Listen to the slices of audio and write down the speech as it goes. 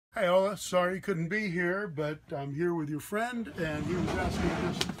Hey Ola, sorry you couldn't be here, but I'm here with your friend, and he was asking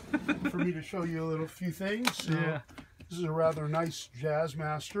just for me to show you a little few things. So Yeah. this is a rather nice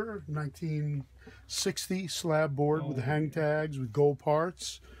Jazzmaster 1960 slab board with hang tags with gold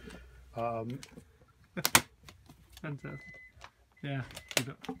parts. Fantastic. Yeah.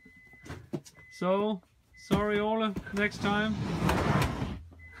 So, sorry Ole, next time.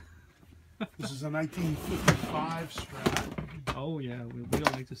 This is a 1955 Strat. Oh yeah, we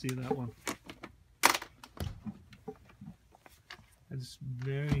all like to see that one. It's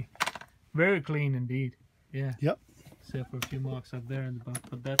very, very clean indeed. Yeah. Yep. Except for a few marks up there in the back,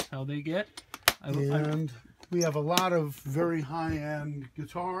 but that's how they get. And we have a lot of very high-end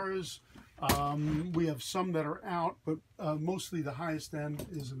guitars. We have some that are out, but mostly the highest end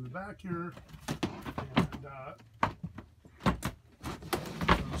is in the back here.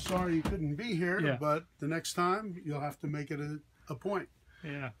 And sorry you couldn't be here, but the next time you'll have to make it a point.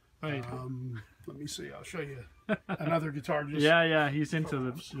 Yeah. Right. Let me see. I'll show you another guitar. Just yeah. He's into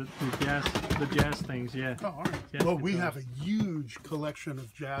the jazz things. Yeah. Oh, all right. Jazz Well, we guitars. have a huge collection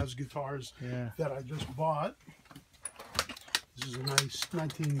of jazz guitars that I just bought. This is a nice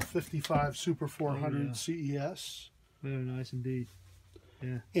 1955 Super 400 CES. Very nice indeed.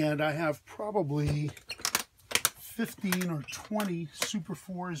 Yeah. And I have probably 15 or 20 Super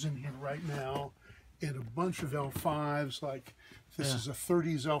 4s in here right now, and a bunch of L5s. Like this is a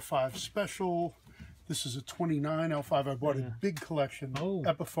 30s L5 Special. This is a 29 L5. I bought a big collection.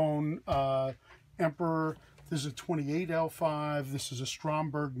 Epiphone Emperor. This is a 28 L5. This is a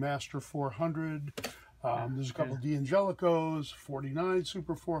Stromberg Master 400. There's a couple of D'Angelicos, 49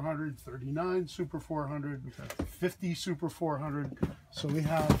 Super 400, 39 Super 400, 50 Super 400. So we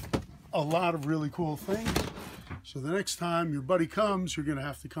have a lot of really cool things. So the next time your buddy comes, you're going to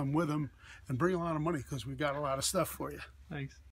have to come with him and bring a lot of money because we got a lot of stuff for you. Thanks.